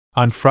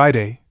On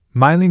Friday,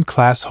 Myleene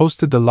Klass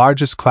hosted the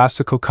largest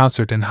classical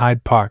concert in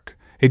Hyde Park,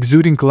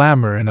 exuding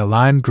glamour in a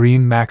lime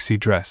green maxi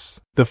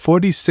dress. The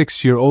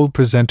 46-year-old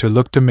presenter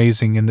looked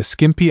amazing in the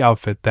skimpy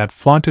outfit that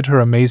flaunted her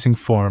amazing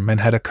form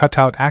and had a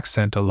cutout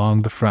accent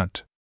along the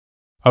front.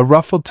 A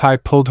ruffled tie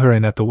pulled her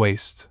in at the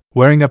waist.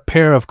 Wearing a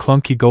pair of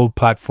clunky gold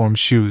platform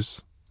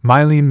shoes,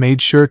 Myleene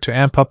made sure to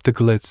amp up the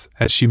glitz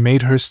as she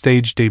made her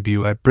stage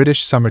debut at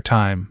British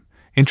Summertime,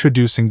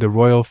 introducing the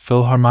Royal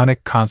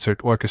Philharmonic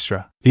Concert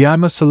Orchestra. The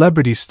I'm a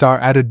Celebrity star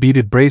added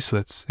beaded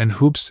bracelets and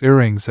hoops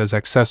earrings as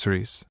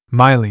accessories.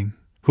 Myleene,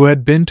 who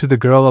had been to the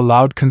Girl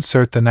Aloud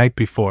concert the night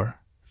before,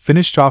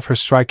 finished off her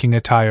striking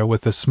attire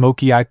with a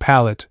smoky eye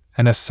palette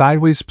and a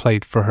sideways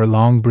plait for her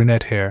long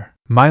brunette hair.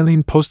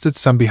 Myleene posted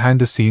some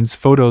behind-the-scenes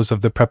photos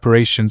of the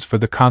preparations for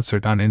the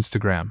concert on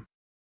Instagram.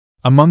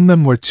 Among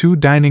them were 2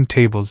 dining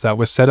tables that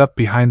were set up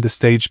behind the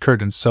stage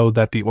curtains so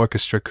that the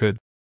orchestra could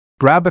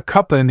grab a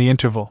cuppa in the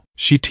interval.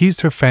 She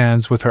teased her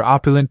fans with her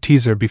opulent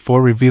teaser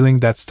before revealing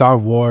that Star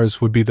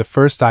Wars would be the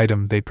first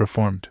item they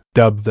performed.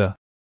 Dubbed the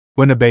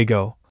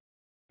Winnebago,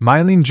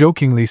 Myleene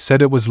jokingly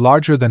said it was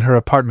larger than her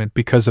apartment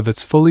because of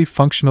its fully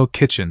functional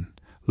kitchen,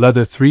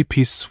 leather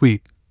 3-piece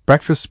suite,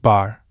 breakfast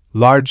bar,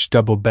 large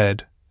double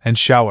bed, and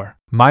shower.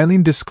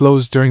 Myleene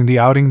disclosed during the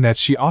outing that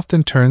she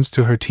often turns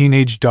to her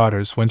teenage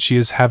daughters when she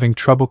is having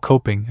trouble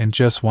coping and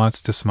just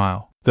wants to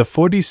smile. The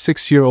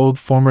 46-year-old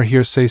former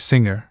Hearsay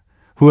singer,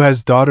 who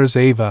has daughters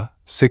Ava,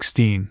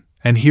 16,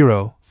 and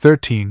Hero,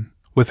 13,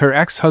 with her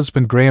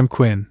ex-husband Graham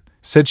Quinn,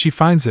 said she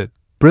finds it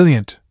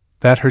brilliant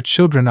that her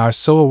children are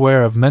so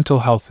aware of mental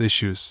health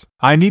issues.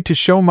 "I need to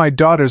show my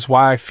daughters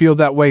why I feel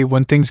that way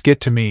when things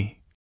get to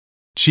me,"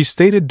 she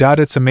stated.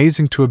 "It's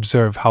amazing to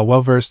observe how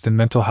well-versed in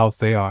mental health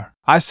they are.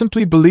 I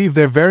simply believe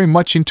they're very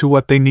much into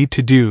what they need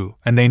to do,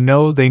 and they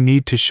know they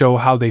need to show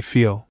how they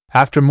feel."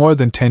 After more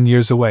than 10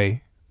 years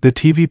away, the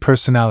TV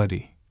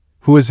personality,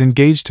 who is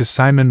engaged to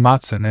Simon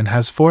Matson and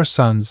has 4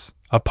 sons,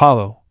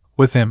 Apollo,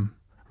 with him,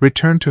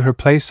 returned to her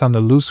place on the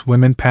Loose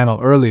Women panel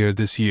earlier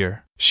this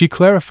year. She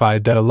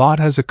clarified that a lot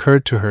has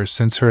occurred to her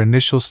since her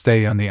initial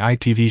stay on the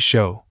ITV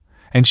show,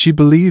 and she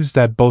believes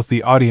that both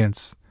the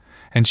audience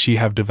and she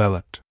have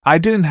developed. "I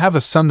didn't have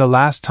a son the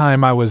last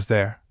time I was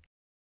there,"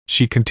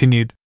 she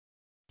continued.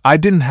 "I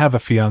didn't have a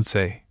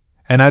fiancé,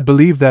 and I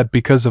believe that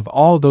because of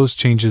all those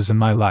changes in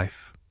my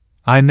life.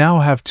 I now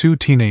have 2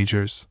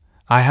 teenagers.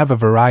 I have a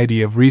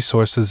variety of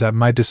resources at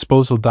my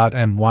disposal,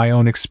 and my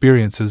own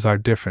experiences are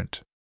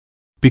different.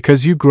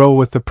 Because you grow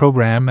with the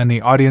program and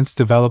the audience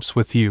develops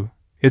with you,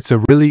 it's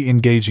a really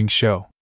engaging show."